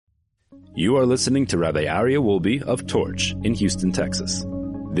You are listening to Rabbi Aryeh Wolbe of Torch in Houston, Texas.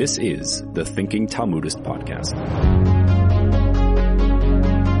 This is the Thinking Talmudist Podcast.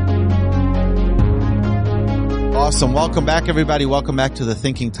 Awesome. Welcome back, everybody. Welcome back to the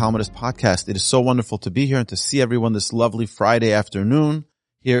Thinking Talmudist Podcast. It is so wonderful to be here and to see everyone this lovely Friday afternoon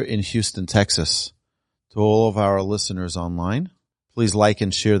here in Houston, Texas. To all of our listeners online, please like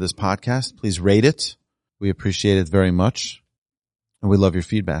and share this podcast. Please rate it. We appreciate it very much, and we love your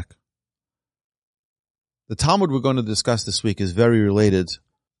feedback. The Talmud we're going to discuss this week is very related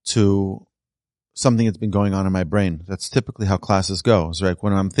to something that's been going on in my brain. That's typically how classes go. It's like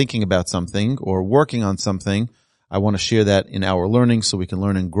when I'm thinking about something or working on something, I want to share that in our learning so we can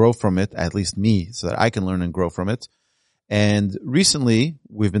learn and grow from it, at least me, so that I can learn and grow from it. And recently,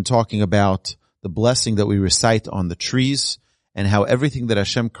 we've been talking about the blessing that we recite on the trees and how everything that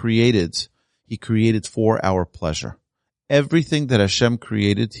Hashem created, He created for our pleasure. Everything that Hashem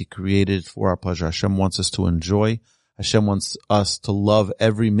created, He created for our pleasure. Hashem wants us to enjoy. Hashem wants us to love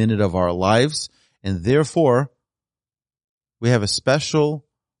every minute of our lives. And therefore, we have a special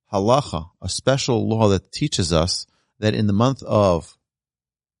halacha, a special law that teaches us that in the month of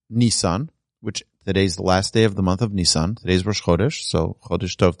Nisan, which today's the last day of the month of Nisan, today's Rosh Chodesh, so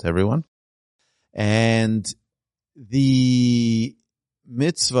Chodesh Tov to everyone. And the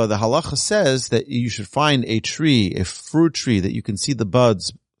mitzvah, the halacha says that you should find a tree, a fruit tree that you can see the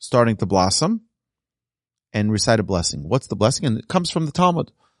buds starting to blossom and recite a blessing. What's the blessing? And it comes from the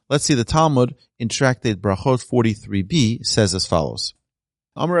Talmud. Let's see, the Talmud in Tractate Brachot 43b says as follows.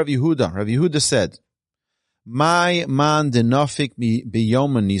 Amar Rav Yehuda said, My man denafik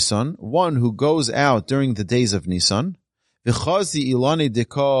biyom Nisan, one who goes out during the days of Nisan, v'chazi ilani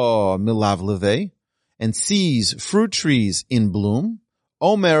deka milavleve, and sees fruit trees in bloom,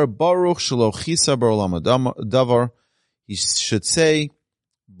 Omer Baruch Shelo Chisa B'Olam Davar, he should say,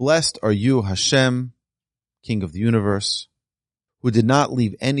 Blessed are you, Hashem, King of the universe, who did not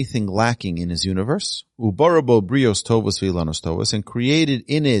leave anything lacking in his universe, Ubarabo Brios Tovos V'ilanos Tovos, and created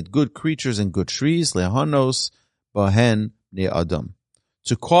in it good creatures and good trees, Lehanos Bahen Ne Adam,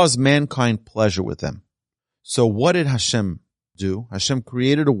 to cause mankind pleasure with them. So what did Hashem do? Hashem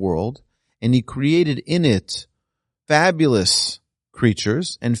created a world, and He created in it fabulous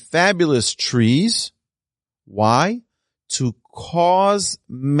creatures and fabulous trees. Why? To cause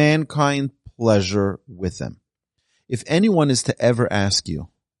mankind pleasure with them. If anyone is to ever ask you,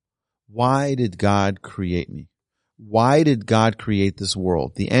 why did God create me? Why did God create this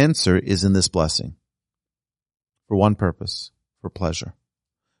world? The answer is in this blessing. For one purpose, for pleasure.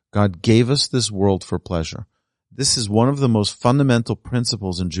 God gave us this world for pleasure. This is one of the most fundamental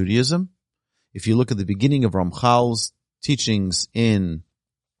principles in Judaism. If you look at the beginning of Ramchal's teachings in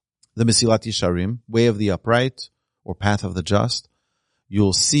the Mesilat Yesharim, Way of the Upright, or Path of the Just,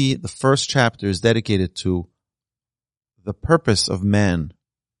 you'll see the first chapter is dedicated to the purpose of man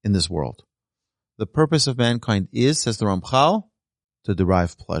in this world. The purpose of mankind is, says the Ramchal, to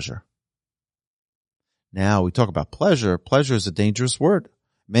derive pleasure. Now, we talk about pleasure. Pleasure is a dangerous word.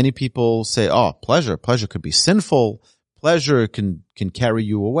 Many people say, pleasure could be sinful. Pleasure can carry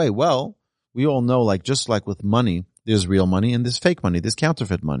you away. Well, we all know, just like with money, there's real money and there's fake money, there's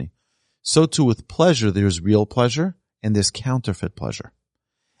counterfeit money. So too with pleasure, there's real pleasure and there's counterfeit pleasure.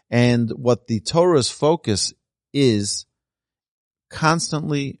 And what the Torah's focus is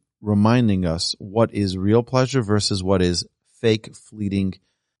constantly reminding us what is real pleasure versus what is fake, fleeting,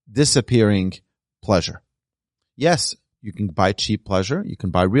 disappearing pleasure. Yes, you can buy cheap pleasure. You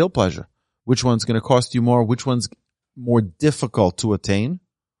can buy real pleasure. Which one's going to cost you more? Which one's more difficult to attain?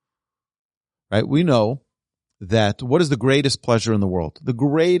 Right? We know that what is the greatest pleasure in the world? The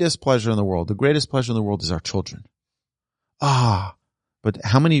greatest pleasure in the world. The greatest pleasure in the world is our children. But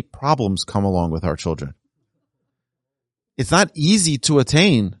how many problems come along with our children? It's not easy to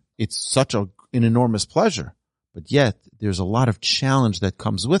attain. It's such an enormous pleasure. But yet, there's a lot of challenge that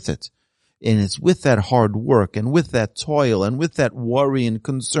comes with it. And it's with that hard work and with that toil and with that worry and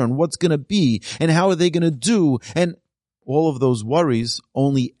concern. What's going to be and how are they going to do? And all of those worries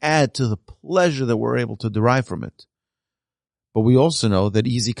only add to the pleasure that we're able to derive from it. But we also know that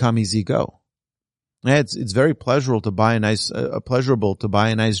easy come, easy go. It's very pleasurable to buy a nice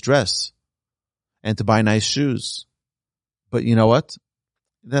dress and to buy nice shoes. But you know what?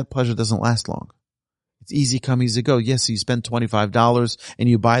 That pleasure doesn't last long. It's easy come, easy go. Yes, you spend $25 and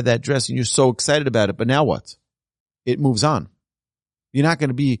you buy that dress and you're so excited about it. But now what? It moves on. You're not going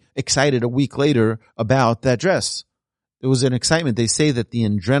to be excited a week later about that dress. It was an excitement. They say that the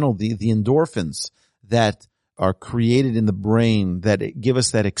adrenaline, the endorphins that are created in the brain that give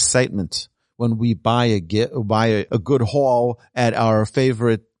us that excitement when we buy a good haul at our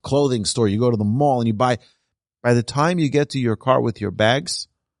favorite clothing store, you go to the mall and you buy. By the time you get to your car with your bags,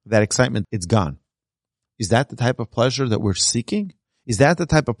 that excitement, it's gone. Is that the type of pleasure that we're seeking? Is that the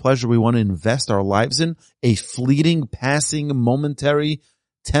type of pleasure we want to invest our lives in? A fleeting, passing, momentary,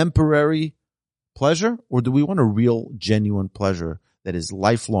 temporary pleasure? Or do we want a real, genuine pleasure that is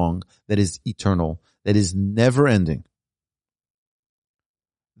lifelong, that is eternal, that is never ending?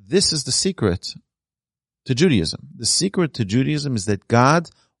 This is the secret to Judaism. The secret to Judaism is that God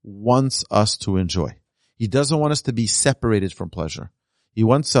wants us to enjoy. He doesn't want us to be separated from pleasure. He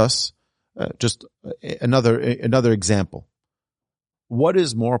wants us, just another example. What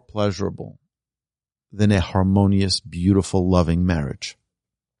is more pleasurable than a harmonious, beautiful, loving marriage?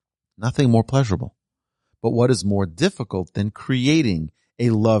 Nothing more pleasurable. But what is more difficult than creating a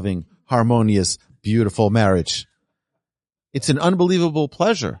loving, harmonious, beautiful marriage? It's an unbelievable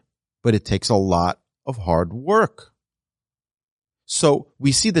pleasure, but it takes a lot of hard work. So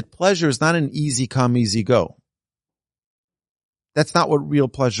we see that pleasure is not an easy come, easy go. That's not what real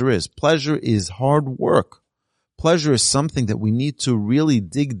pleasure is. Pleasure is hard work. Pleasure is something that we need to really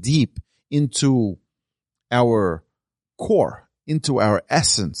dig deep into our core, into our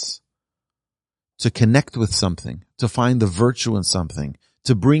essence, to connect with something, to find the virtue in something,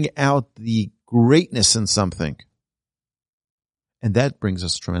 to bring out the greatness in something. And that brings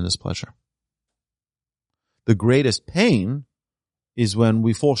us tremendous pleasure. The greatest pain is when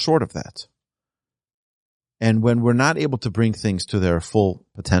we fall short of that. And when we're not able to bring things to their full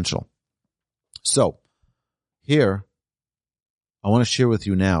potential. So, here, I want to share with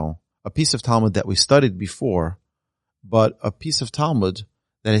you now a piece of Talmud that we studied before, but a piece of Talmud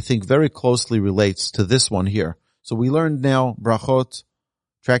that I think very closely relates to this one here. So we learned now Brachot,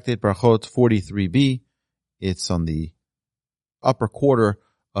 Tractate Brachot 43b. It's on the upper quarter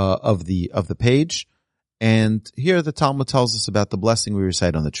of the page. And here the Talmud tells us about the blessing we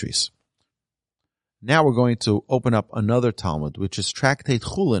recite on the trees. Now we're going to open up another Talmud, which is Tractate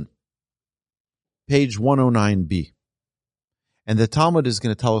Chullin, page 109b. And the Talmud is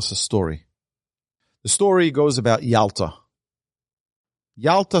going to tell us a story. The story goes about Yalta.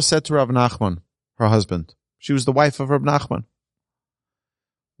 Yalta said to Rav Nachman, her husband, she was the wife of Rav Nachman.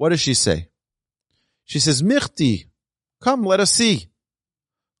 What does she say? She says, Michti, come, let us see.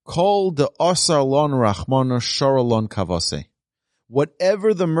 Kol de osar lon rachmana sharalon kavase.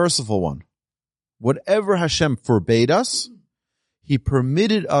 Whatever the merciful one, whatever Hashem forbade us, He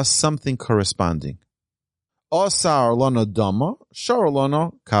permitted us something corresponding. Osar lana dama,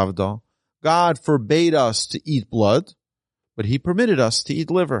 sharalana kavda. God forbade us to eat blood, but He permitted us to eat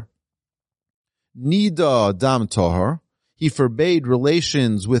liver. Nida dam tohar. He forbade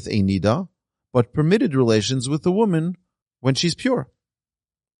relations with a nida, but permitted relations with a woman when she's pure.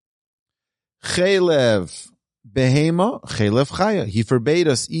 Chelev behema, chelev chaya. He forbade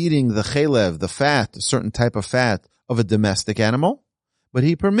us eating the chelev, the fat, a certain type of fat of a domestic animal, but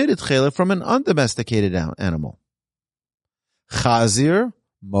He permitted chelev from an undomesticated animal. Chazir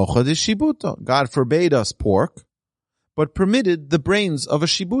mocha de shibuta. God forbade us pork, but permitted the brains of a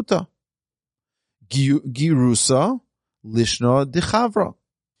shibuta. Girusa lishna dechavra.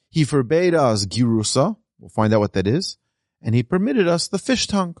 He forbade us girusa. We'll find out what that is. And He permitted us the fish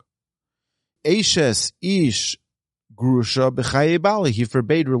tongue. Eshes ish grusha b'chaye bali. He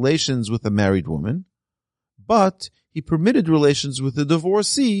forbade relations with a married woman, but He permitted relations with a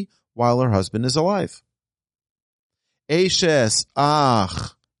divorcee while her husband is alive. Eshes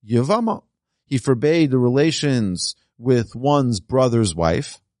ach yevama. He forbade the relations with one's brother's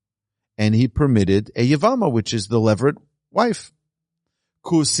wife, and He permitted a yevama, which is the levirate wife.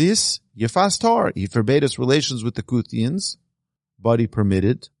 Kusis yefastar. He forbade us relations with the Kuthians, but He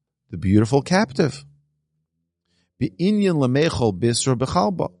permitted the beautiful captive. Be'inyan lamechol bisra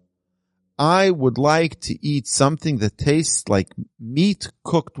bechalba. I would like to eat something that tastes like meat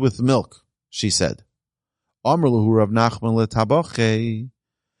cooked with milk, she said. Amr lahu Rav Nachman letabache.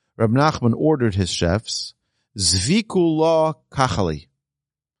 Rav Nachman ordered his chefs, Zviku la kachali.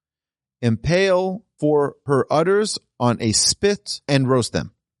 Impale for her udders on a spit and roast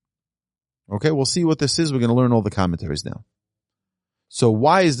them. Okay, we'll see what this is. We're going to learn all the commentaries now. So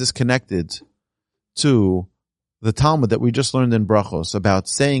why is this connected to the Talmud that we just learned in Brachos about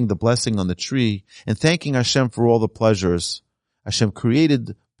saying the blessing on the tree and thanking Hashem for all the pleasures? Hashem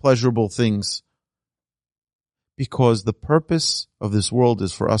created pleasurable things because the purpose of this world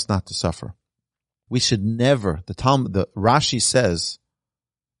is for us not to suffer. We should never, the Rashi says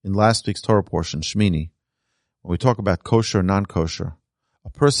in last week's Torah portion, Shmini, when we talk about kosher and non-kosher, a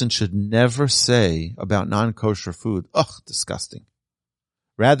person should never say about non-kosher food, ugh, disgusting.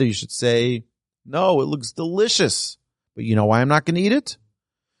 Rather, you should say, no, it looks delicious. But you know why I'm not going to eat it?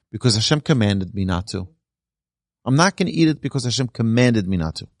 because Hashem commanded me not to. I'm not going to eat it because Hashem commanded me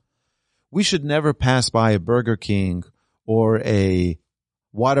not to. We should never pass by a Burger King or a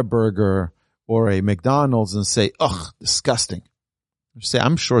Whataburger or a McDonald's and say, ugh, disgusting. Say,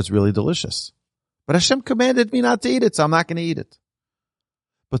 I'm sure it's really delicious. But Hashem commanded me not to eat it, so I'm not going to eat it.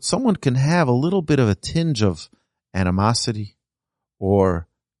 But someone can have a little bit of a tinge of animosity or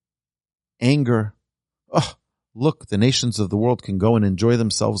anger. Oh, look, the nations of the world can go and enjoy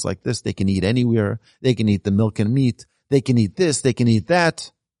themselves like this. They can eat anywhere. They can eat the milk and meat. They can eat this. They can eat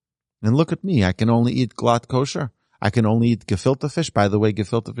that. And look at me. I can only eat glatt kosher. I can only eat gefilte fish. By the way,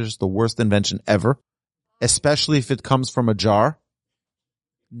 gefilte fish is the worst invention ever, especially if it comes from a jar.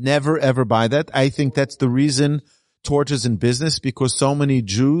 Never, ever buy that. I think that's the reason Torch is in business, because so many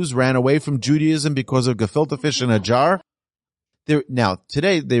Jews ran away from Judaism because of gefilte fish in a jar. Now,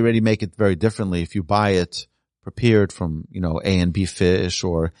 today, they already make it very differently. If you buy it prepared from, A and B fish,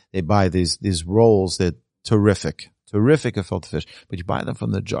 or they buy these rolls, they're terrific gefilte fish. But you buy them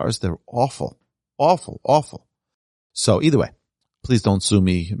from the jars, they're awful. Awful, awful. So either way, please don't sue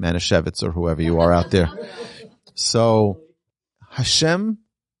me, Manischewitz, or whoever you are out there. So Hashem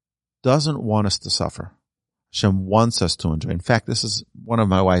doesn't want us to suffer. Hashem wants us to enjoy. In fact, this is one of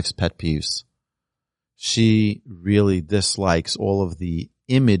my wife's pet peeves. She really dislikes all of the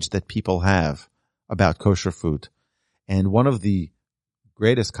image that people have about kosher food. And one of the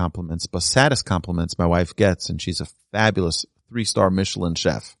greatest compliments, but saddest compliments my wife gets, and she's a fabulous 3-star Michelin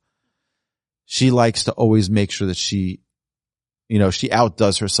chef, she likes to always make sure that she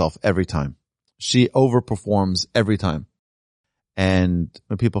outdoes herself every time. She overperforms every time. And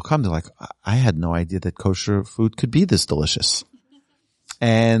when people come, they're like, I had no idea that kosher food could be this delicious.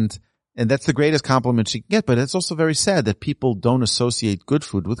 And that's the greatest compliment she can get. But it's also very sad that people don't associate good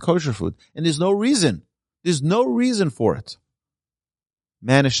food with kosher food. And there's no reason. There's no reason for it.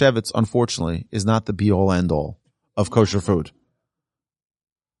 Manischewitz, unfortunately, is not the be-all, end-all of kosher food.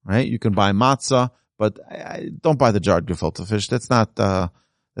 Right? You can buy matzah, but don't buy the jarred gefilte fish. That's not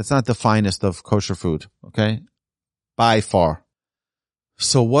the finest of kosher food. Okay? By far.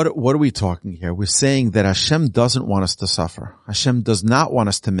 So what are we talking here? We're saying that Hashem doesn't want us to suffer. Hashem does not want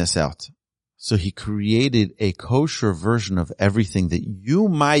us to miss out. So he created a kosher version of everything that you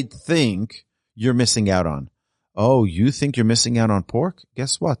might think you're missing out on. Oh, you think you're missing out on pork?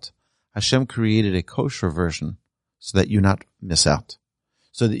 Guess what? Hashem created a kosher version so that you not miss out.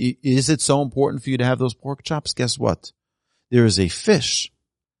 So is it so important for you to have those pork chops? Guess what? There is a fish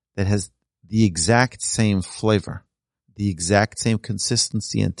that has the exact same flavor, the exact same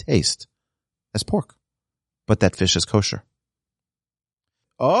consistency and taste as pork, but that fish is kosher.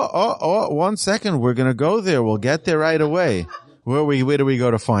 Oh, 1 second. We're going to go there. We'll get there right away. Where do we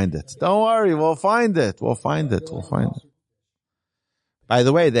go to find it? Don't worry. We'll find it. By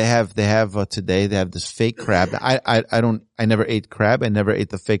the way, they have today, they have this fake crab. I never ate crab. I never ate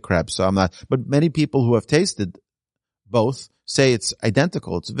the fake crab. So I'm not, but many people who have tasted both say it's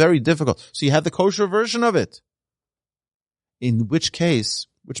identical. It's very difficult. So you have the kosher version of it. In which case,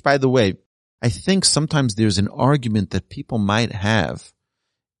 which by the way, I think sometimes there's an argument that people might have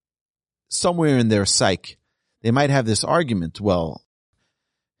somewhere in their psyche. They might have this argument, well,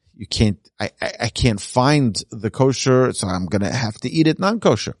 you can't, I can't find the kosher, so I'm going to have to eat it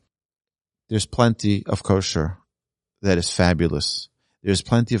non-kosher. There's plenty of kosher that is fabulous. There's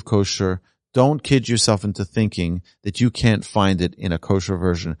plenty of kosher. Don't kid yourself into thinking that you can't find it in a kosher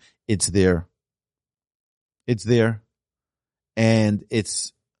version. It's there. It's there. And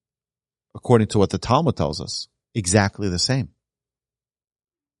it's, according to what the Talmud tells us, exactly the same.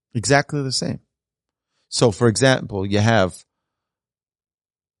 Exactly the same. So, for example, you have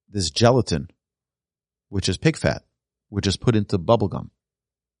this gelatin, which is pig fat, which is put into bubble gum.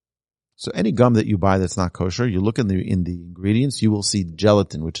 So any gum that you buy that's not kosher, you look in the ingredients, you will see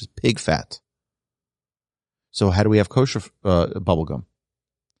gelatin, which is pig fat. So how do we have kosher bubble gum?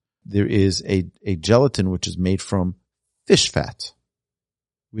 There is a gelatin which is made from fish fat,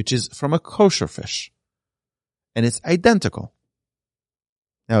 which is from a kosher fish. And it's identical.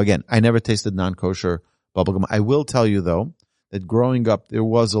 Now again, I never tasted non-kosher bubblegum. I will tell you though, that growing up, there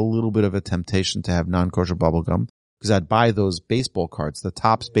was a little bit of a temptation to have non-kosher bubblegum, because I'd buy those baseball cards, the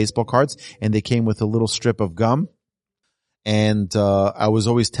Topps baseball cards, and they came with a little strip of gum. And I was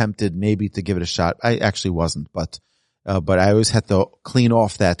always tempted maybe to give it a shot. I actually wasn't, but I always had to clean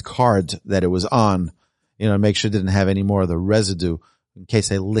off that card that it was on, make sure it didn't have any more of the residue in case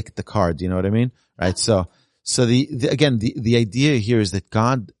I licked the card. You know what I mean? Right. So the idea here is that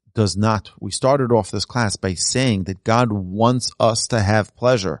God does not. We started off this class by saying that God wants us to have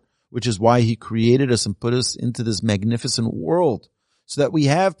pleasure, which is why he created us and put us into this magnificent world so that we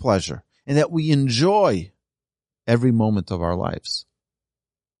have pleasure and that we enjoy every moment of our lives.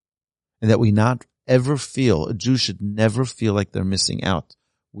 And that we not ever feel, a Jew should never feel like they're missing out.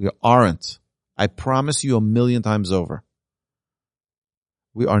 We aren't. I promise you 1,000,000 times over.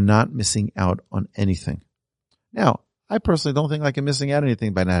 We are not missing out on anything. Now, I personally don't think like I'm missing out on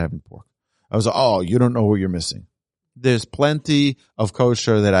anything by not having pork. I was like, oh, you don't know what you're missing. There's plenty of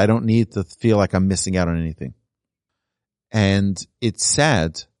kosher that I don't need to feel like I'm missing out on anything. And it's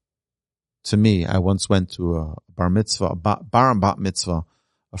sad to me. I once went to a bar mitzvah, a bar and bat mitzvah.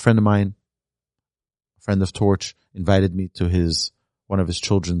 A friend of mine, a friend of Torch, invited me to one of his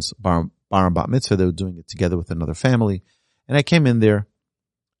children's bar and bat mitzvah. They were doing it together with another family. And I came in there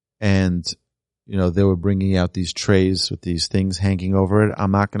and, they were bringing out these trays with these things hanging over it.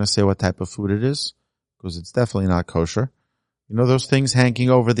 I'm not going to say what type of food it is because it's definitely not kosher. Those things hanging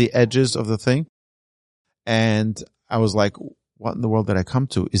over the edges of the thing. And I was like, what in the world did I come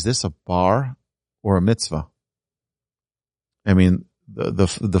to? Is this a bar or a mitzvah? I mean,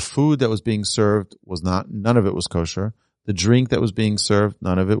 the food that was being served none of it was kosher. The drink that was being served,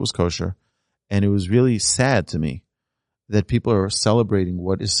 none of it was kosher. And it was really sad to me that people are celebrating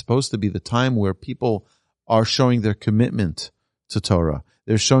what is supposed to be the time where people are showing their commitment to Torah.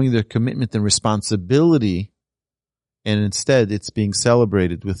 They're showing their commitment and responsibility, and instead it's being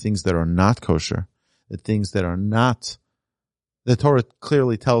celebrated with things that are not kosher, the things that are not. The Torah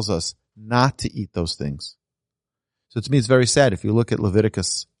clearly tells us not to eat those things. So to me it's very sad. If you look at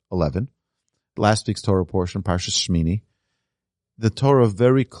Leviticus 11, last week's Torah portion, Parshas Shmini, the Torah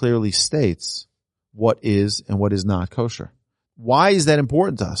very clearly states what is and what is not kosher. Why is that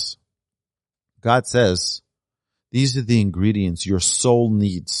important to us? God says, these are the ingredients your soul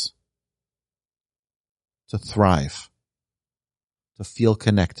needs to thrive, to feel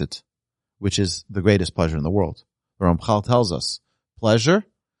connected, which is the greatest pleasure in the world. The Ramchal tells us, pleasure,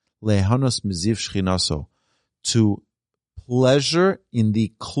 lehanos miziv shchinaso, to pleasure in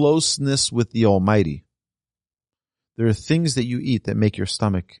the closeness with the Almighty. There are things that you eat that make your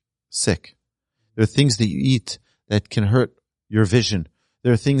stomach sick. There are things that you eat that can hurt your vision.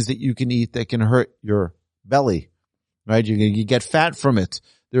 There are things that you can eat that can hurt your belly, right? You get fat from it.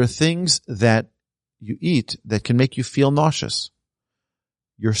 There are things that you eat that can make you feel nauseous.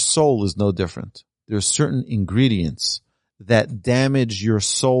 Your soul is no different. There are certain ingredients that damage your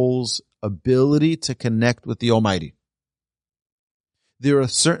soul's ability to connect with the Almighty. There are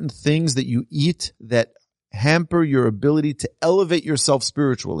certain things that you eat that hamper your ability to elevate yourself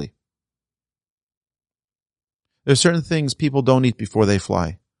spiritually. There are certain things people don't eat before they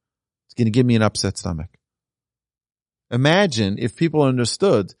fly. It's going to give me an upset stomach. Imagine if people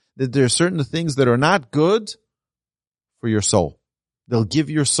understood that there are certain things that are not good for your soul. They'll give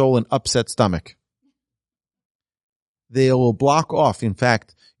your soul an upset stomach. They will block off. In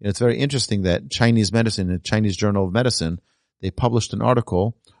fact, it's very interesting that Chinese medicine, the Chinese Journal of Medicine, they published an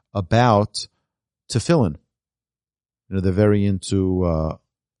article about tefillin. They're very into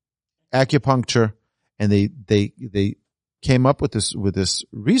acupuncture. And they came up with this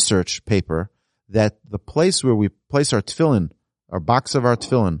research paper that the place where we place our tefillin, our box of our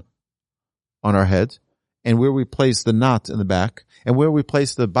tefillin on our head, and where we place the knot in the back, and where we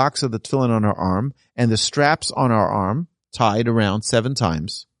place the box of the tefillin on our arm, and the straps on our arm, tied around 7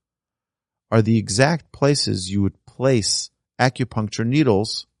 times, are the exact places you would place acupuncture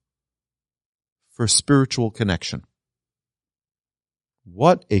needles for spiritual connection.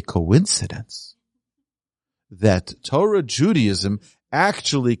 What a coincidence that Torah Judaism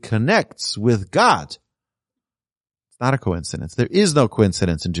actually connects with God. It's not a coincidence. There is no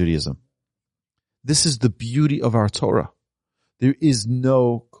coincidence in Judaism. This is the beauty of our Torah. There is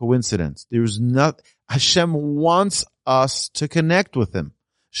no coincidence. Hashem wants us to connect with Him.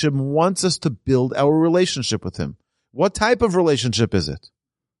 Hashem wants us to build our relationship with Him. What type of relationship is it?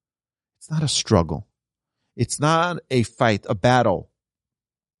 It's not a struggle. It's not a fight, a battle.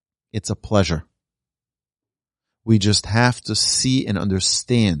 It's a pleasure. We just have to see and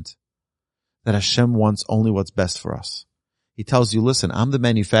understand that Hashem wants only what's best for us. He tells you, listen, I'm the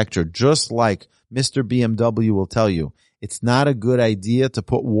manufacturer, just like Mr. BMW will tell you, it's not a good idea to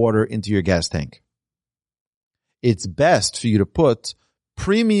put water into your gas tank. It's best for you to put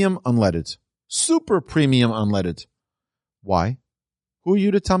premium unleaded, super premium unleaded. Why? Who are you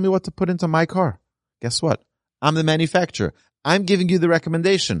to tell me what to put into my car? Guess what? I'm the manufacturer. I'm giving you the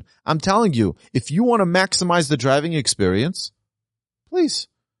recommendation. I'm telling you, if you want to maximize the driving experience, please,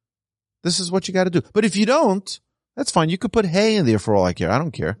 this is what you got to do. But if you don't, that's fine. You could put hay in there for all I care. I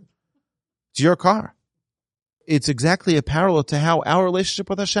don't care. It's your car. It's exactly a parallel to how our relationship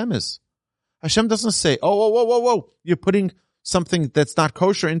with Hashem is. Hashem doesn't say, whoa. You're putting something that's not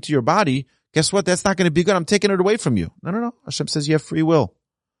kosher into your body, guess what? That's not going to be good. I'm taking it away from you. No. Hashem says you have free will.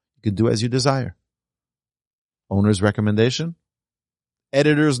 You can do as you desire. Owner's recommendation.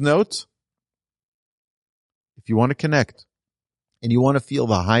 Editor's note. If you want to connect and you want to feel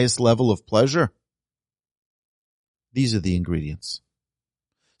the highest level of pleasure, these are the ingredients.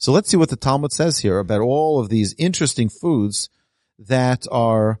 So let's see what the Talmud says here about all of these interesting foods that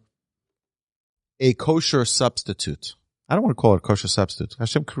are a kosher substitute. I don't want to call it a kosher substitute.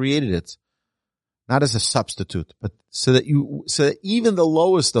 Hashem created it not as a substitute, but so that even the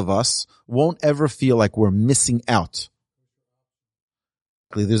lowest of us won't ever feel like we're missing out.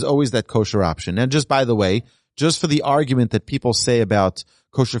 There's always that kosher option. And just by the way, just for the argument that people say about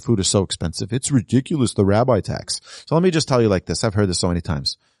kosher food is so expensive, it's ridiculous, the rabbi tax. So let me just tell you like this. I've heard this so many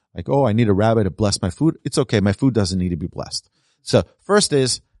times. Like, oh, I need a rabbi to bless my food. It's okay. My food doesn't need to be blessed. So first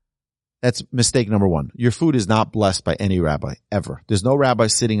that's mistake number one. Your food is not blessed by any rabbi, ever. There's no rabbi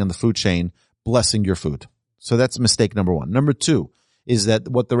sitting on the food chain blessing your food. So that's mistake number one. Number two is that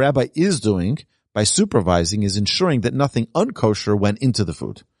what the rabbi is doing by supervising is ensuring that nothing unkosher went into the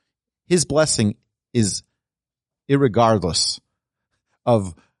food. His blessing is irregardless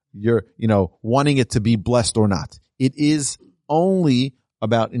of your, wanting it to be blessed or not. It is only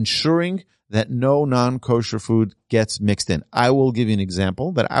about ensuring that no non-kosher food gets mixed in. I will give you an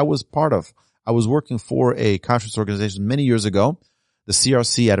example that I was part of. I was working for a kashrus organization many years ago, the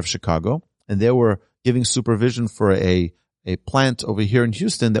CRC out of Chicago, and they were giving supervision for a plant over here in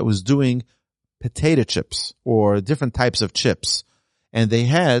Houston that was doing potato chips or different types of chips. And they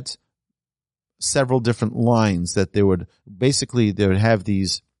had several different lines that they would have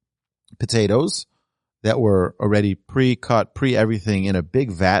these potatoes that were already pre-cut, pre-everything in a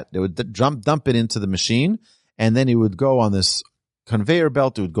big vat. They would dump it into the machine, and then it would go on this conveyor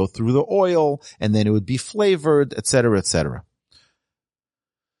belt. It would go through the oil, and then it would be flavored, et cetera, et cetera.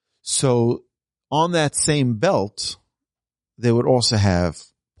 So on that same belt, they would also have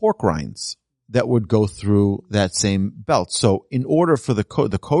pork rinds that would go through that same belt. So in order for the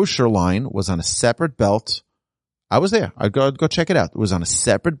kosher line was on a separate belt. I was there. I'd go check it out. It was on a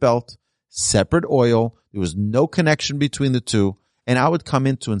separate belt, separate oil. There was no connection between the two. And I would come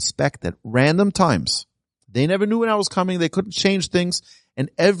in to inspect at random times. They never knew when I was coming. They couldn't change things. And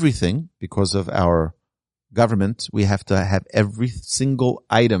everything, because of our government, we have to have every single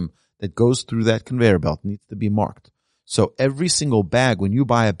item that goes through that conveyor belt needs to be marked. So every single bag, when you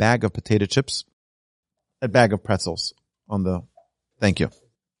buy a bag of potato chips, a bag of pretzels thank you.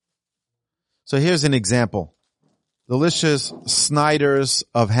 So here's an example. Delicious Snyder's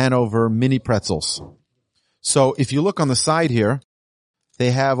of Hanover mini pretzels. So if you look on the side here,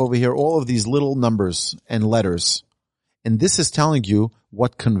 they have over here all of these little numbers and letters. And this is telling you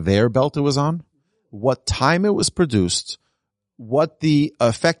what conveyor belt it was on, what time it was produced, what the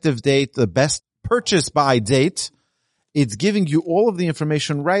effective date, the best purchase by date. It's giving you all of the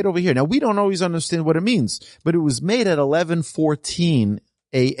information right over here. Now, we don't always understand what it means, but it was made at 11:14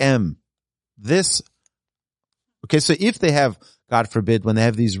 a.m. Okay, so if they have, God forbid, when they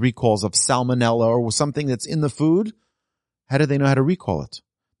have these recalls of salmonella or something that's in the food, how do they know how to recall it?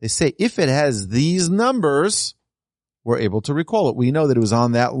 They say, if it has these numbers, we're able to recall it. We know that it was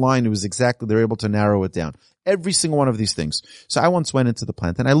on that line. It was they're able to narrow it down. Every single one of these things. So I once went into the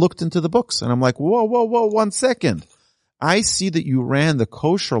plant and I looked into the books and I'm like, whoa, 1 second. I see that you ran the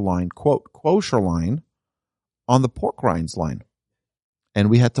kosher line, quote, kosher line, on the pork rinds line. And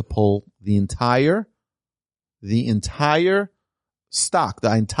we had to pull the entire stock,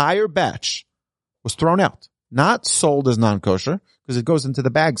 the entire batch was thrown out. Not sold as non-kosher, because it goes into the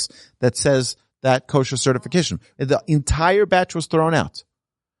bags that says that kosher certification. The entire batch was thrown out.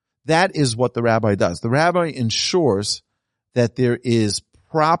 That is what the rabbi does. The rabbi ensures that there is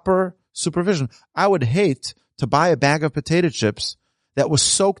proper supervision. I would hate to buy a bag of potato chips that was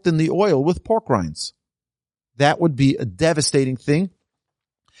soaked in the oil with pork rinds. That would be a devastating thing.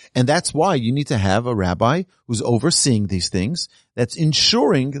 And that's why you need to have a rabbi who's overseeing these things, that's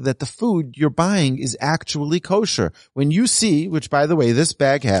ensuring that the food you're buying is actually kosher. When you see, which by the way, this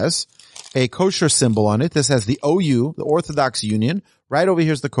bag has a kosher symbol on it. This has the OU, the Orthodox Union. Right over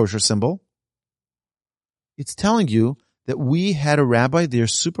here is the kosher symbol. It's telling you that we had a rabbi there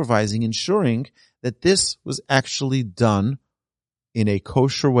supervising, ensuring that this was actually done in a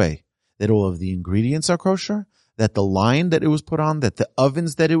kosher way, that all of the ingredients are kosher, that the line that it was put on, that the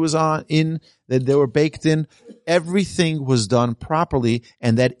ovens that it was that they were baked in, everything was done properly,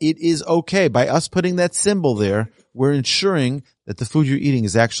 and that it is okay. By us putting that symbol there, we're ensuring that the food you're eating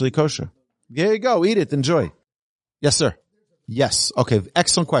is actually kosher. There you go. Eat it. Enjoy. Yes, sir. Yes. Okay.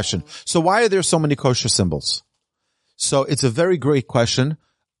 Excellent question. So why are there so many kosher symbols? So it's a very great question.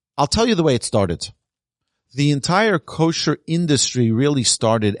 I'll tell you the way it started. The entire kosher industry really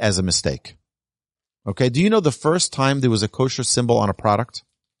started as a mistake. Okay, do you know the first time there was a kosher symbol on a product?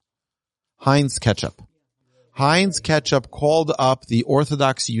 Heinz ketchup. Heinz ketchup called up the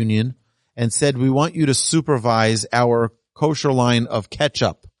Orthodox Union and said, we want you to supervise our kosher line of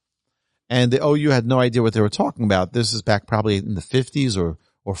ketchup. And the OU had no idea what they were talking about. This is back probably in the 50s or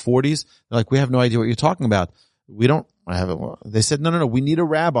 40s. They're like, we have no idea what you're talking about. We don't have it. They said, no. We need a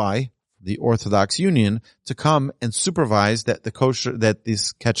rabbi, the Orthodox Union, to come and supervise that that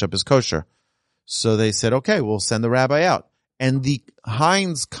this ketchup is kosher. So they said, okay, we'll send the rabbi out. And the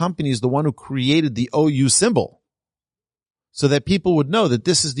Heinz company is the one who created the OU symbol so that people would know that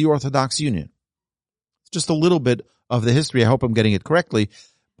this is the Orthodox Union. It's just a little bit of the history. I hope I'm getting it correctly,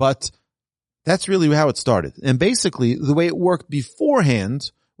 but that's really how it started. And basically, the way it worked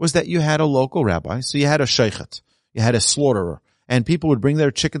beforehand was that you had a local rabbi. So you had a sheichet, you had a slaughterer, and people would bring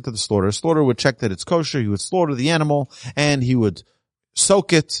their chicken to the slaughterer. The slaughterer would check that it's kosher. He would slaughter the animal, and he would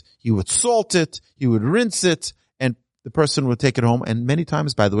soak it, he would salt it, he would rinse it, and the person would take it home. And many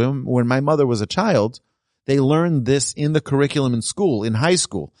times, by the way, when my mother was a child, they learned this in the curriculum in school, in high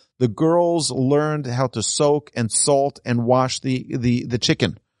school. The girls learned how to soak and salt and wash the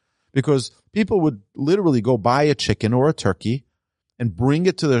chicken, because people would literally go buy a chicken or a turkey and bring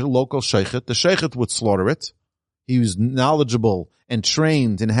it to their local sheichet. The sheichet would slaughter it. He was knowledgeable and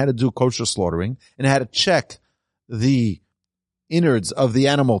trained in how to do kosher slaughtering and how to check the innards of the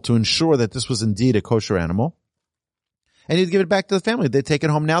animal to ensure that this was indeed a kosher animal. And he'd give it back to the family. They'd take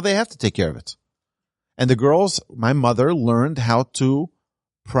it home. Now they have to take care of it. And the girls, my mother, learned how to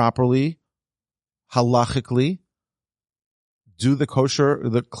properly, halachically, do the kosher,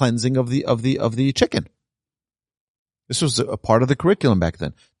 the cleansing of the chicken. This was a part of the curriculum back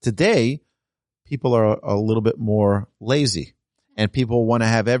then. Today, people are a little bit more lazy, and people want to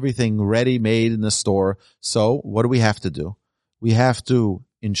have everything ready made in the store. So what do we have to do? We have to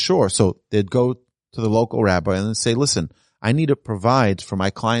ensure. So they'd go to the local rabbi and say, listen, I need to provide for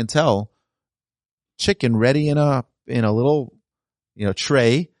my clientele chicken ready in a little,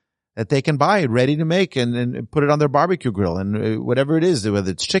 tray that they can buy ready to make and put it on their barbecue grill, and whatever it is,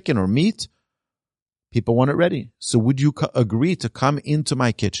 whether it's chicken or meat, people want it ready. So would you agree to come into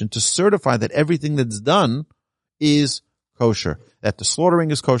my kitchen to certify that everything that's done is kosher, that the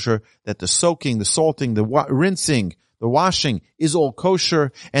slaughtering is kosher, that the soaking, the salting, the rinsing, the washing is all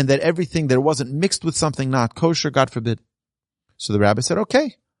kosher, and that everything that wasn't mixed with something not kosher, God forbid. So the rabbi said,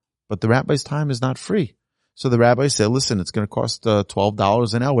 okay, but the rabbi's time is not free. So the rabbi said, listen, it's going to cost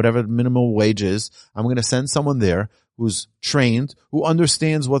 $12 an hour, whatever the minimum wage is. I'm going to send someone there who's trained, who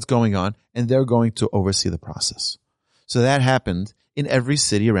understands what's going on, and they're going to oversee the process. So that happened in every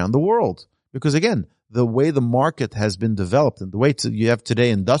city around the world. Because again, the way the market has been developed and the way you have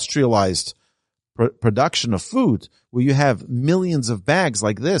today industrialized production of food, where you have millions of bags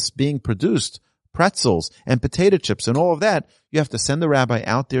like this being produced, pretzels and potato chips and all of that, you have to send the rabbi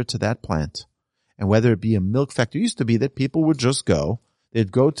out there to that plant. And whether it be a milk factory, it used to be that people would just go,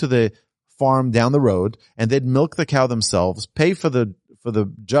 they'd go to the farm down the road and they'd milk the cow themselves, pay for the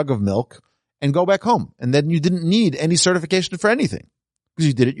jug of milk, and go back home. And then you didn't need any certification for anything because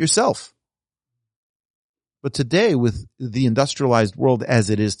you did it yourself. But today, with the industrialized world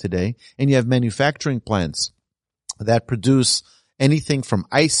as it is today, and you have manufacturing plants that produce anything from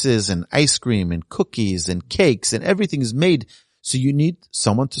ices and ice cream and cookies and cakes, and everything is made. So you need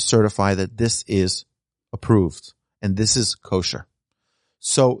someone to certify that this is approved and this is kosher.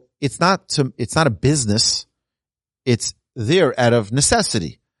 So it's not a business. It's there out of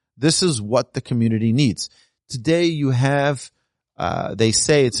necessity. This is what the community needs. Today you have, they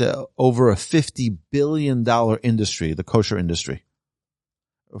say it's over a $50 billion industry, the kosher industry.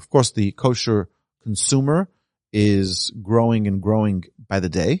 Of course, the kosher consumer is growing and growing by the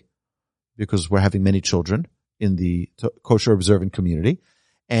day because we're having many children in the kosher observant community.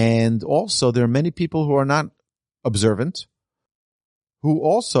 And also there are many people who are not observant who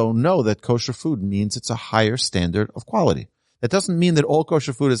also know that kosher food means it's a higher standard of quality. That doesn't mean that all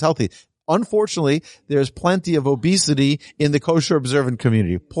kosher food is healthy. Unfortunately, there's plenty of obesity in the kosher observant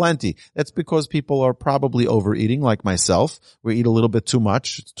community. Plenty. That's because people are probably overeating, like myself. We eat a little bit too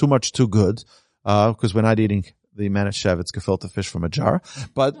much. It's too much, too good, because we're not eating the Manischewitz gefilte fish from a jar.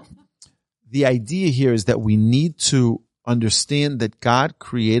 But the idea here is that we need to understand that God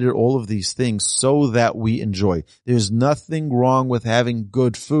created all of these things so that we enjoy. There's nothing wrong with having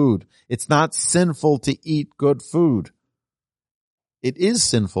good food. It's not sinful to eat good food. It is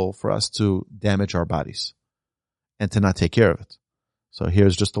sinful for us to damage our bodies and to not take care of it. So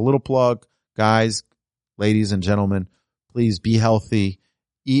here's just a little plug. Guys, ladies and gentlemen, please be healthy,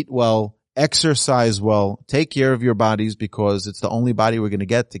 eat well, exercise well, take care of your bodies, because it's the only body we're going to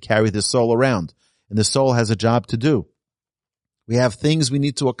get to carry the soul around. And the soul has a job to do. We have things we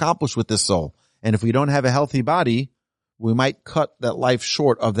need to accomplish with this soul. And if we don't have a healthy body, we might cut that life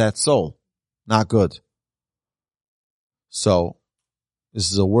short of that soul. Not good. So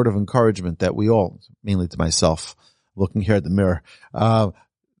this is a word of encouragement that we all, mainly to myself, looking here at the mirror,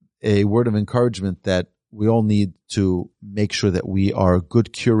 a word of encouragement that we all need to make sure that we are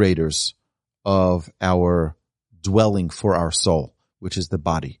good curators of our dwelling for our soul, which is the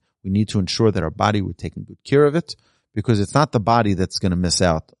body. We need to ensure that our body, we're taking good care of it, because it's not the body that's going to miss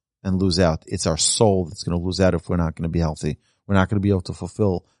out and lose out. It's our soul that's going to lose out if we're not going to be healthy. We're not going to be able to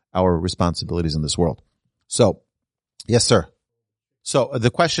fulfill our responsibilities in this world. So, yes, sir. So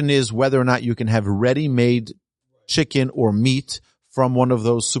the question is whether or not you can have ready-made chicken or meat from one of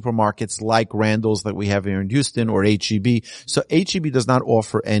those supermarkets like Randall's that we have here in Houston, or H-E-B. So H-E-B does not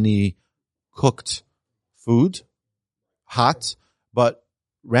offer any cooked food, hot, but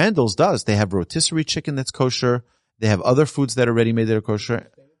Randall's does. They have rotisserie chicken that's kosher. They have other foods that are ready-made that are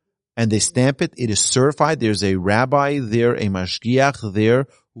kosher, and they stamp it. It is certified. There's a rabbi there, a mashgiach there,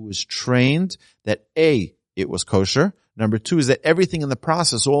 who is trained that A, it was kosher. Number two is that everything in the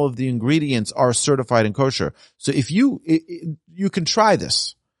process, all of the ingredients are certified and kosher. So if you can try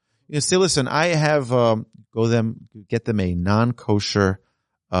this. You can say, listen, I have, get them a non-kosher,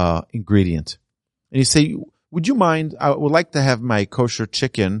 ingredient. And you say, would you mind, I would like to have my kosher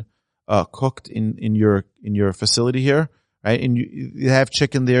chicken, cooked in your facility here, right? And you have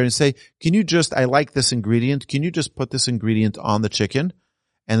chicken there, and you say, I like this ingredient. Can you just put this ingredient on the chicken?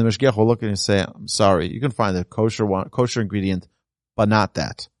 And the mashgiach will look at it and say, I'm sorry, you can find a kosher ingredient, but not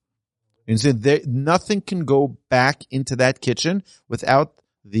that. And so nothing can go back into that kitchen without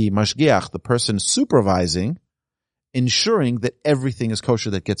the mashgiach, the person supervising, ensuring that everything is kosher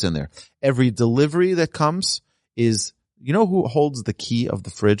that gets in there. Every delivery that comes is, you know who holds the key of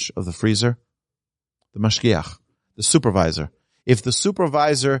the fridge, of the freezer? The mashgiach, the supervisor. If the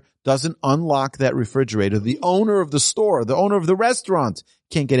supervisor doesn't unlock that refrigerator, the owner of the store, the owner of the restaurant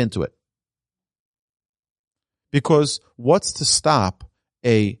can't get into it. Because what's to stop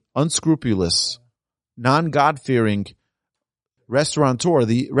a unscrupulous, non-God-fearing restaurateur,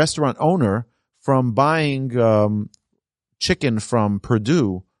 the restaurant owner, from buying chicken from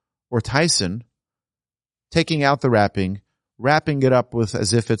Purdue or Tyson, taking out the wrapping it up with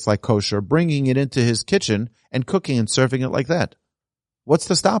as if it's like kosher, bringing it into his kitchen and cooking and serving it like that? What's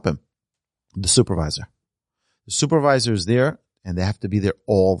to stop him? The supervisor. The supervisor is there, and they have to be there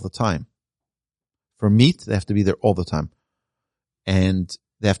all the time. For meat, they have to be there all the time. And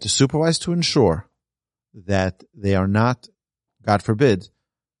they have to supervise to ensure that they are not, God forbid,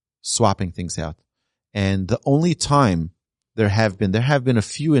 swapping things out. And the only time there have been a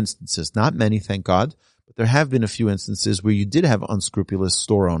few instances, not many, thank God, but there have been a few instances where you did have unscrupulous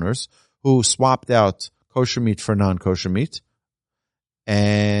store owners who swapped out kosher meat for non-kosher meat,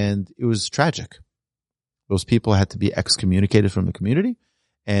 and it was tragic. Those people had to be excommunicated from the community.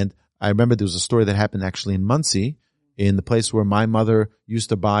 And I remember there was a story that happened actually in Muncie, in the place where my mother used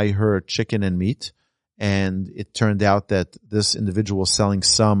to buy her chicken and meat. And it turned out that this individual was selling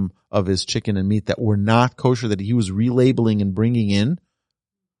some of his chicken and meat that were not kosher, that he was relabeling and bringing in.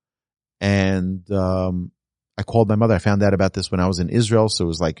 And I called my mother. I found out about this when I was in Israel. So it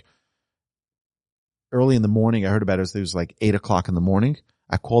was like early in the morning. I heard about it. It was like 8 o'clock in the morning.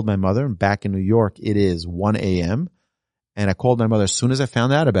 I called my mother, and back in New York, it is 1 a.m. And I called my mother as soon as I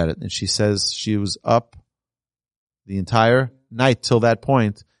found out about it. And she says she was up the entire night till that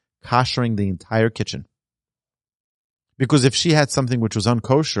point, koshering the entire kitchen. Because if she had something which was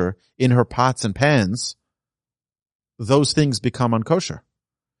unkosher in her pots and pans, those things become unkosher.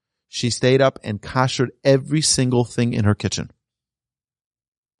 She stayed up and koshered every single thing in her kitchen.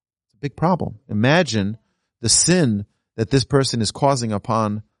 It's a big problem. Imagine the sin that this person is causing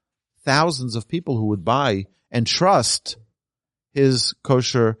upon thousands of people who would buy and trust his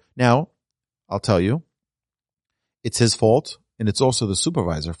kosher. Now, I'll tell you, it's his fault, and it's also the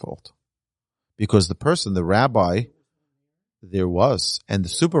supervisor's fault. Because the person, the rabbi, there was, and the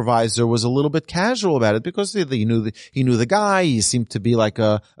supervisor was a little bit casual about it because he knew the guy. He seemed to be like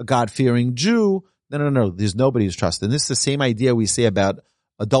a God-fearing Jew. No. There's nobody who's trusted. And this is the same idea we say about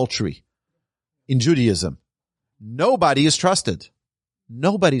adultery in Judaism. Nobody is trusted.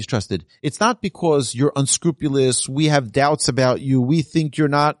 Nobody's trusted. It's not because you're unscrupulous. We have doubts about you. We think you're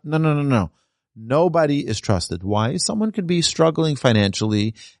not. No. Nobody is trusted. Why? Someone could be struggling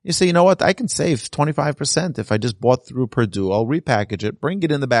financially. You say, you know what? I can save 25% if I just bought through Purdue. I'll repackage it, bring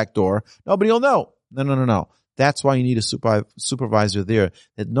it in the back door. Nobody will know. No. That's why you need a supervisor there,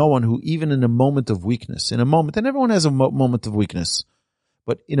 that no one who, even in a moment of weakness, and everyone has a moment of weakness,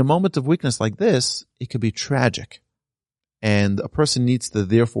 but in a moment of weakness like this, it could be tragic. And a person needs to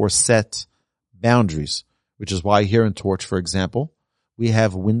therefore set boundaries, which is why here in Torch, for example, we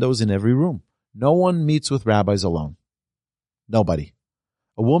have windows in every room. No one meets with rabbis alone. Nobody.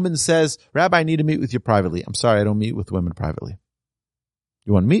 A woman says, Rabbi, I need to meet with you privately. I'm sorry, I don't meet with women privately.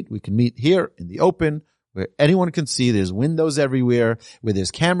 You want to meet? We can meet here in the open, where anyone can see. There's windows everywhere, where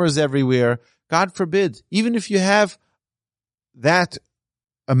there's cameras everywhere. God forbid, even if you have that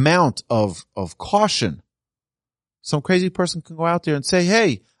amount of caution, some crazy person can go out there and say,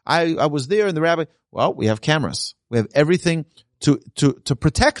 hey, I was there and the rabbi, well, we have cameras. We have everything to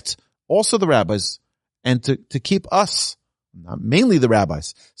protect also the rabbis and to keep us, mainly the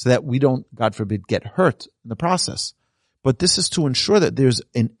rabbis, so that we don't, God forbid, get hurt in the process. But this is to ensure that there's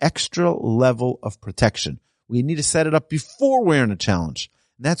an extra level of protection. We need to set it up before we're in a challenge.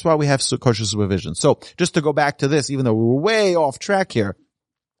 And that's why we have kosher supervision. So just to go back to this, even though we were way off track here,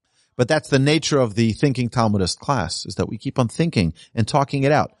 but that's the nature of the Thinking Talmudist class, is that we keep on thinking and talking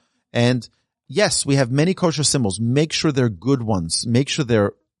it out. And yes, we have many kosher symbols. Make sure they're good ones. Make sure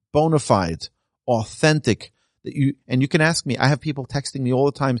they're bona fide, authentic. And you can ask me. I have people texting me all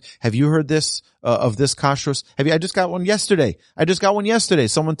the time. Have you heard this of this kashrus? I just got one yesterday.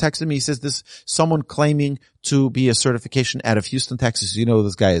 Someone texted me. He says someone claiming to be a certification out of Houston, Texas. You know who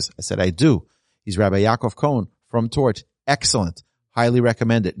this guy is? I said, I do. He's Rabbi Yaakov Cohen from Torch. Excellent. Highly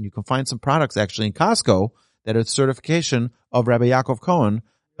recommend it. And you can find some products actually in Costco that are certification of Rabbi Yaakov Cohen,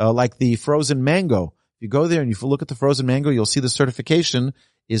 like the frozen mango. If you go there and you look at the frozen mango, you'll see the certification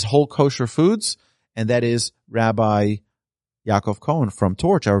is whole kosher foods. And that is Rabbi Yaakov Cohen from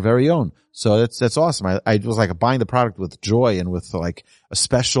Torch, our very own. So that's awesome. I was like buying the product with joy and with like a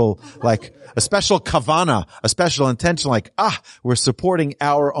special kavana, a special intention, we're supporting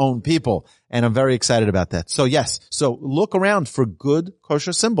our own people. And I'm very excited about that. So yes, so look around for good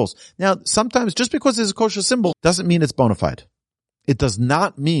kosher symbols. Now, sometimes just because there's a kosher symbol doesn't mean it's bona fide. It does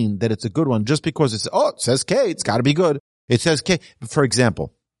not mean that it's a good one just because it says K, it's got to be good. It says K. For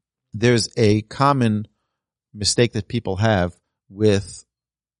example, there's a common mistake that people have with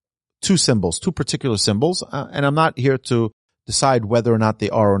two particular symbols, and I'm not here to decide whether or not they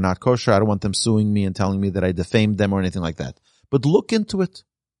are or not kosher. I don't want them suing me and telling me that I defamed them or anything like that. But look into it.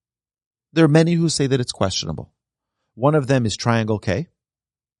 There are many who say that it's questionable. One of them is triangle K,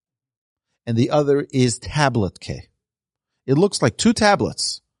 and the other is tablet K. It looks like two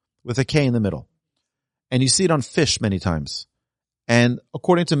tablets with a K in the middle, and you see it on fish many times. And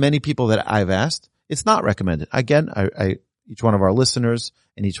according to many people that I've asked, it's not recommended. Again, each one of our listeners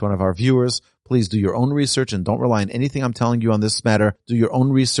and each one of our viewers, please do your own research and don't rely on anything I'm telling you on this matter. Do your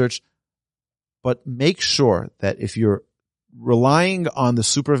own research, but make sure that if you're relying on the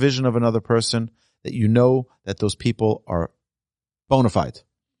supervision of another person, that you know that those people are bona fide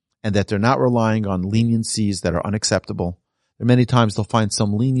and that they're not relying on leniencies that are unacceptable. And many times they'll find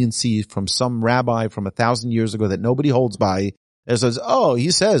some leniency from some rabbi from 1,000 years ago that nobody holds by. It says, he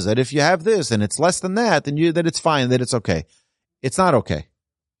says that if you have this and it's less than that, then that it's fine, that it's okay. It's not okay.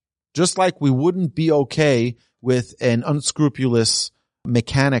 Just like we wouldn't be okay with an unscrupulous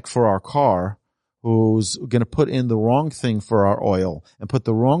mechanic for our car who's going to put in the wrong thing for our oil and put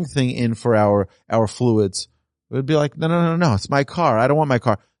the wrong thing in for our fluids. It would be like, no, it's my car. I don't want my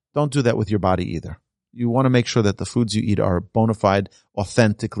car. Don't do that with your body either. You want to make sure that the foods you eat are bona fide,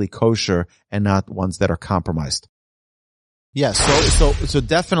 authentically kosher, and not ones that are compromised. Yes, so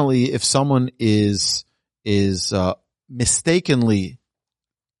definitely if someone is mistakenly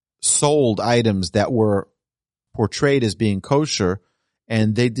sold items that were portrayed as being kosher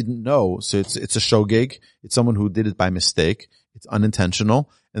and they didn't know, so it's a shogeg, it's someone who did it by mistake, it's unintentional,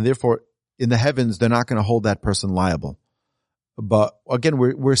 and therefore in the heavens they're not going to hold that person liable. But again,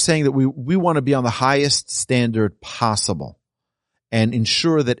 we're saying that we want to be on the highest standard possible and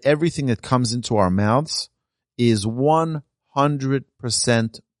ensure that everything that comes into our mouths is 100%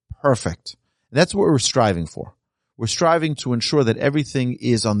 perfect. And that's what we're striving for. We're striving to ensure that everything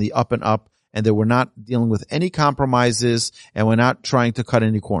is on the up and up and that we're not dealing with any compromises and we're not trying to cut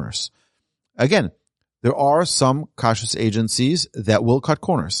any corners. Again, there are some kashrus agencies that will cut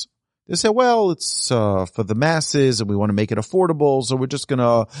corners. They say, well, it's for the masses and we want to make it affordable, so we're just going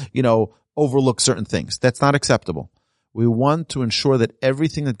to, overlook certain things. That's not acceptable. We want to ensure that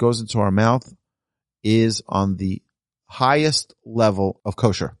everything that goes into our mouth is on the highest level of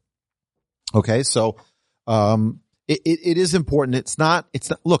kosher. Okay, so it is important. It's not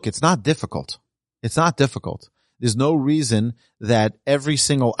difficult. It's not difficult. There's no reason that every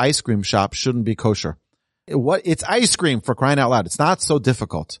single ice cream shop shouldn't be kosher. It's ice cream, for crying out loud. It's not so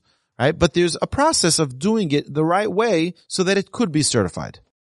difficult, right? But there's a process of doing it the right way so that it could be certified.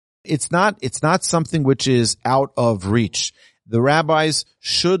 It's not something which is out of reach. The rabbis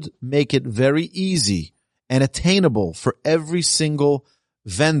should make it very easy and attainable for every single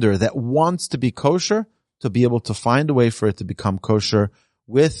vendor that wants to be kosher to be able to find a way for it to become kosher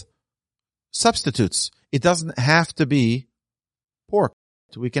with substitutes. It doesn't have to be pork.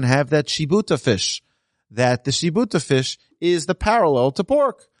 We can have that shibuta fish. That the shibuta fish is the parallel to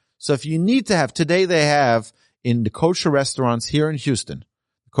pork. So if you need to have, today they have in the kosher restaurants here in Houston,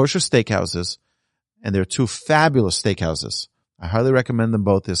 kosher steakhouses, and there are two fabulous steakhouses. I highly recommend them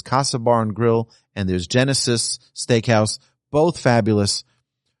both. There's Casa Bar and Grill and there's Genesis Steakhouse, both fabulous.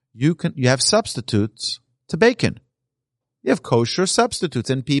 You have substitutes to bacon. You have kosher substitutes,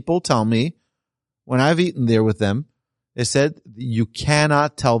 and people tell me when I've eaten there with them, they said you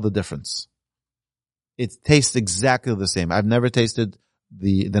cannot tell the difference. It tastes exactly the same. I've never tasted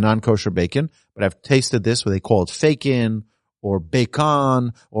the non-kosher bacon, but I've tasted this where they call it fakin or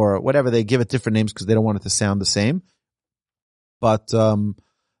bacon or whatever. They give it different names because they don't want it to sound the same. But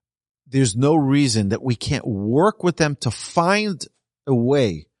there's no reason that we can't work with them to find a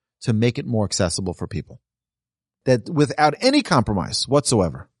way to make it more accessible for people. That without any compromise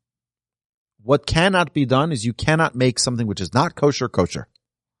whatsoever. What cannot be done is you cannot make something which is not kosher kosher.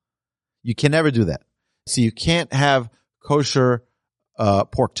 You can never do that. So you can't have kosher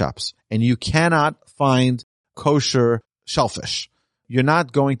pork chops, and you cannot find kosher shellfish. You're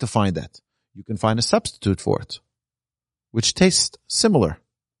not going to find that. You can find a substitute for it, which tastes similar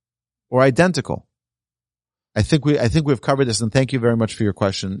or identical. I think we've covered this, and thank you very much for your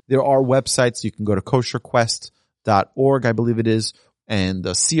question. There are websites. You can go to kosherquest.org, I believe it is, and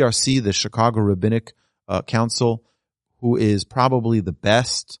CRC, the Chicago Rabbinic Council, who is probably the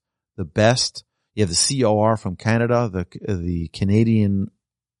best. You have the COR from Canada, the Canadian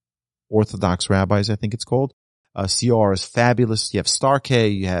Orthodox Rabbis, I think it's called. COR is fabulous. You have Star-K,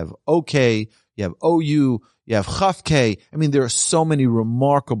 you have OK, you have OU, you have Chaf-K. I mean, there are so many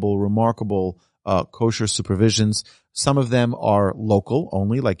remarkable kosher supervisions. Some of them are local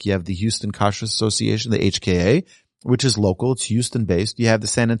only, like you have the Houston Kosher Association, the HKA, which is local. It's Houston-based. You have the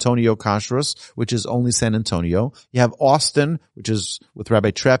San Antonio Kosherus, which is only San Antonio. You have Austin, which is with Rabbi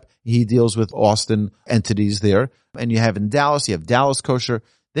Trepp. He deals with Austin entities there. And you have in Dallas, you have Dallas Kosher.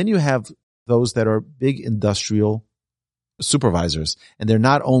 Then you have those that are big industrial supervisors. And they're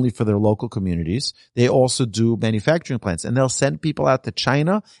not only for their local communities, they also do manufacturing plants. And they'll send people out to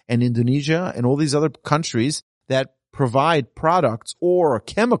China and Indonesia and all these other countries that provide products or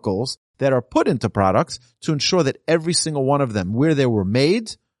chemicals that are put into products to ensure that every single one of them, where they were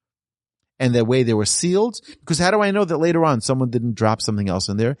made and the way they were sealed, because how do I know that later on someone didn't drop something else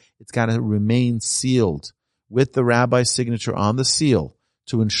in there? It's got to remain sealed with the rabbi's signature on the seal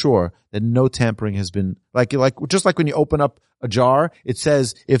to ensure that no tampering has been, just like when you open up a jar, it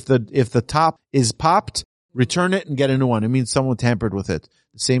says if the top is popped, return it and get a new one. It means someone tampered with it.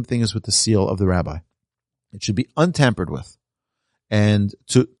 The same thing is with the seal of the rabbi. It should be untampered with. And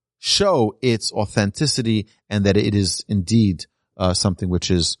to show its authenticity and that it is indeed something which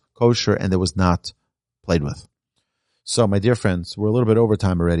is kosher and that was not played with. So, my dear friends, we're a little bit over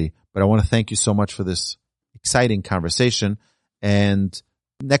time already, but I want to thank you so much for this exciting conversation. And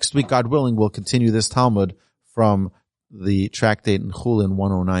next week, God willing, we'll continue this Talmud from the tractate in Chullin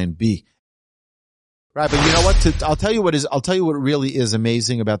 109b. Right, but you know what? I'll tell you what really is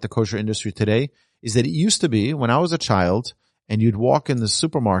amazing about the kosher industry today is that it used to be when I was a child, and you'd walk in the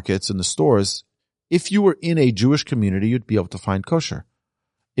supermarkets and the stores, if you were in a Jewish community, you'd be able to find kosher.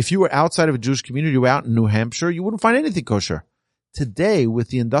 If you were outside of a Jewish community, you were out in New Hampshire, you wouldn't find anything kosher. Today, with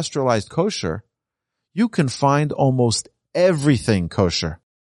the industrialized kosher, you can find almost everything kosher.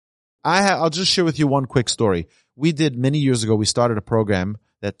 I'll just share with you one quick story. Many years ago, we started a program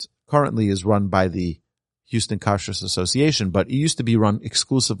that currently is run by the Houston Kosher Association, but it used to be run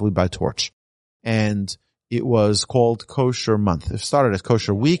exclusively by Torch. And it was called Kosher Month. It started as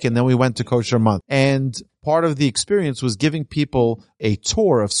Kosher Week, and then we went to Kosher Month. And part of the experience was giving people a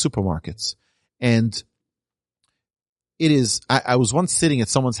tour of supermarkets. And I was once sitting at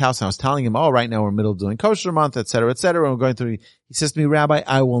someone's house, and I was telling him, right now we're in the middle of doing Kosher Month, et cetera, and we're going through. He says to me, Rabbi,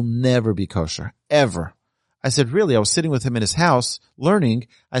 I will never be kosher, ever. I said, really? I was sitting with him in his house, learning.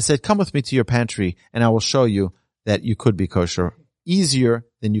 I said, come with me to your pantry, and I will show you that you could be kosher easier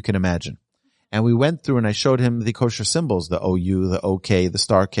than you can imagine. And we went through and I showed him the kosher symbols, the OU, the OK, the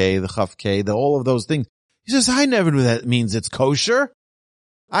Star-K, the Chaf-K, all of those things. He says, I never knew that means it's kosher.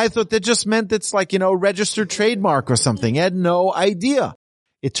 I thought that just meant it's like, registered trademark or something. I had no idea.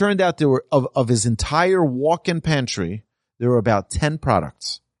 It turned out there were, of his entire walk-in pantry, there were about 10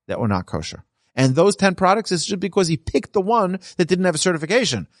 products that were not kosher. And those 10 products is just because he picked the one that didn't have a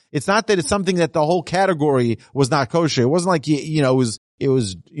certification. It's not that it's something that the whole category was not kosher. It wasn't like, it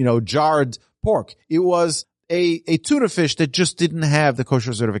was jarred pork. It was a tuna fish that just didn't have the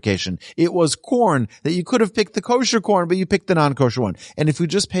kosher certification. It was corn that you could have picked the kosher corn, but you picked the non-kosher one. And if we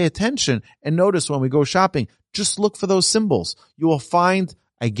just pay attention and notice when we go shopping, just look for those symbols. You will find,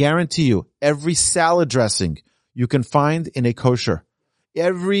 I guarantee you, every salad dressing you can find in a kosher.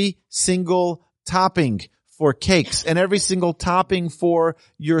 Every single topping for cakes and every single topping for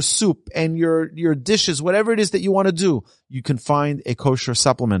your soup and your dishes, whatever it is that you want to do, you can find a kosher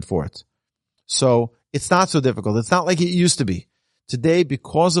supplement for it. So it's not so difficult. It's not like it used to be. Today,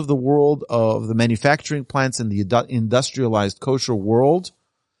 because of the world of the manufacturing plants and the industrialized kosher world,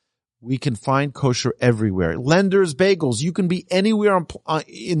 we can find kosher everywhere. Lender's Bagels. You can be anywhere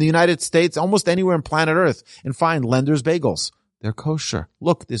in the United States, almost anywhere on planet Earth, and find Lender's Bagels. They're kosher.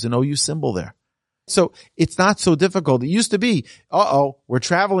 Look, there's an OU symbol there. So it's not so difficult. It used to be, we're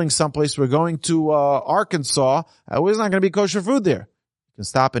traveling someplace. We're going to Arkansas. There's not going to be kosher food there. You can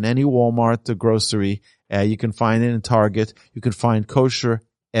stop in any Walmart, the grocery. You can find it in Target. You can find kosher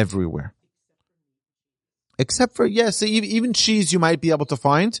everywhere. Except for, yes, even cheese you might be able to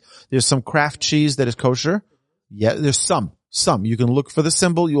find. There's some Kraft cheese that is kosher. Yeah, there's some. You can look for the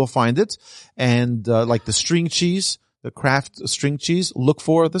symbol. You will find it. And like the string cheese, the Kraft string cheese, look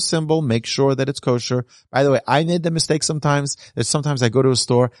for the symbol. Make sure that it's kosher. By the way, I made the mistake sometimes. That sometimes I go to a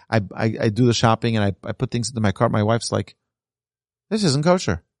store, I do the shopping, and I put things into my cart. My wife's like, this isn't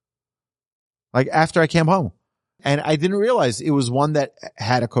kosher. Like after I came home. And I didn't realize it was one that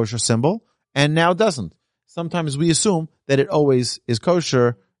had a kosher symbol and now doesn't. Sometimes we assume that it always is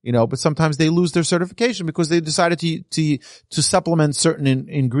kosher, but sometimes they lose their certification because they decided to supplement certain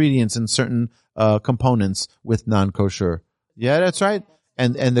ingredients and certain components with non-kosher. Yeah, that's right.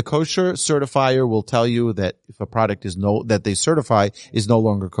 And the kosher certifier will tell you that if a product that they certify is no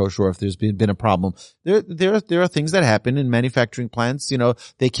longer kosher, or if there's been a problem. There are things that happen in manufacturing plants.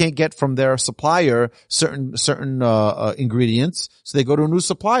 They can't get from their supplier certain ingredients, so they go to a new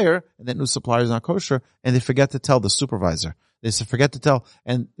supplier, and that new supplier is not kosher, and they forget to tell the supervisor. They forget to tell,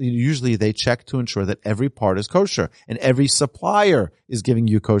 and usually they check to ensure that every part is kosher and every supplier is giving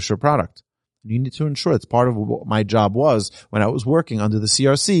you kosher product. You need to ensure, it's part of what my job was when I was working under the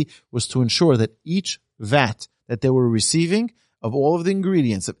CRC, was to ensure that each vat that they were receiving of all of the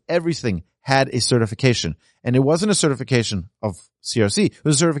ingredients of everything had a certification. And it wasn't a certification of CRC. It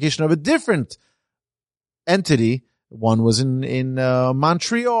was a certification of a different entity. One was in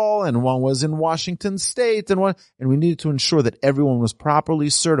Montreal and one was in Washington State and we needed to ensure that everyone was properly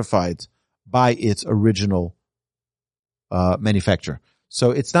certified by its original manufacturer.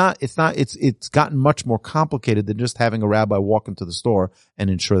 So it's gotten much more complicated than just having a rabbi walk into the store and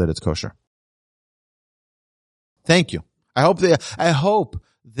ensure that it's kosher. Thank you. I hope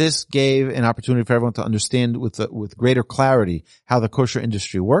this gave an opportunity for everyone to understand with greater clarity how the kosher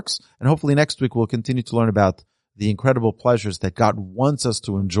industry works. And hopefully next week we'll continue to learn about the incredible pleasures that God wants us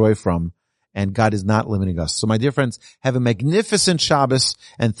to enjoy from, and God is not limiting us. So my dear friends, have a magnificent Shabbos,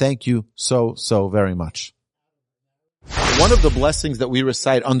 and thank you so, so very much. One of the blessings that we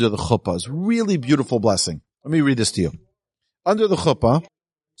recite under the chuppah is a really beautiful blessing. Let me read this to you. Under the chuppah,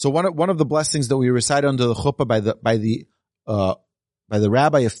 so one of the blessings that we recite under the chuppah by the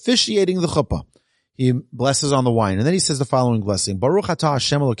rabbi officiating the chuppah, he blesses on the wine, and then he says the following blessing: Baruch atah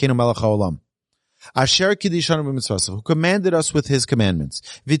Hashem Elokeinu melech haolam, asher kiddushanu b'mitzvosav, who commanded us with his commandments,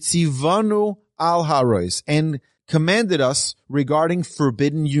 v'tzivanu al ha'aros, and commanded us regarding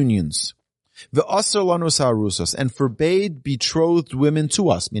forbidden unions. V'asar lanu sa'arusos, and forbade betrothed women to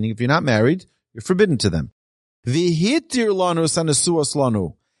us, meaning if you're not married, you're forbidden to them. V'hitir lanu sanesuos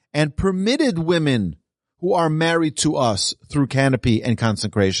lanu, and permitted women who are married to us through canopy and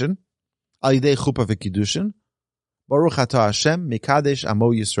consecration. Al yidei chuppah v'kiddushin. Baruch atah Hashem mikadesh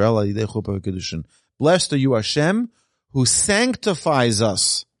amo Yisrael al yidei chuppah v'kiddushin. Blessed are you, Hashem, who sanctifies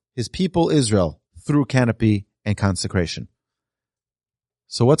us, his people Israel, through canopy and consecration.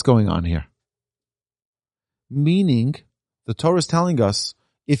 So what's going on here? Meaning, the Torah is telling us,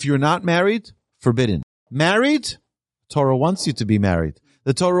 if you're not married, forbidden. Married, Torah wants you to be married.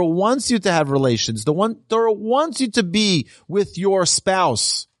 The Torah wants you to have relations. Torah wants you to be with your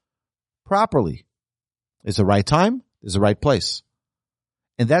spouse properly. There's a right time, there's a right place.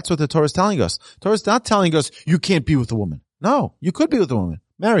 And that's what the Torah is telling us. The Torah is not telling us you can't be with a woman. No, you could be with a woman.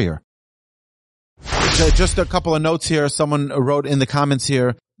 Marry her. just a couple of notes here. Someone wrote in the comments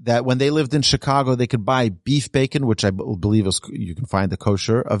here that when they lived in Chicago, they could buy beef bacon, which I believe you can find the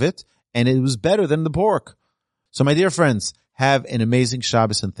kosher of it, and it was better than the pork. So my dear friends, have an amazing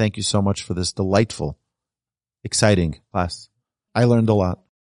Shabbos, and thank you so much for this delightful, exciting class. I learned a lot.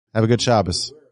 Have a good Shabbos.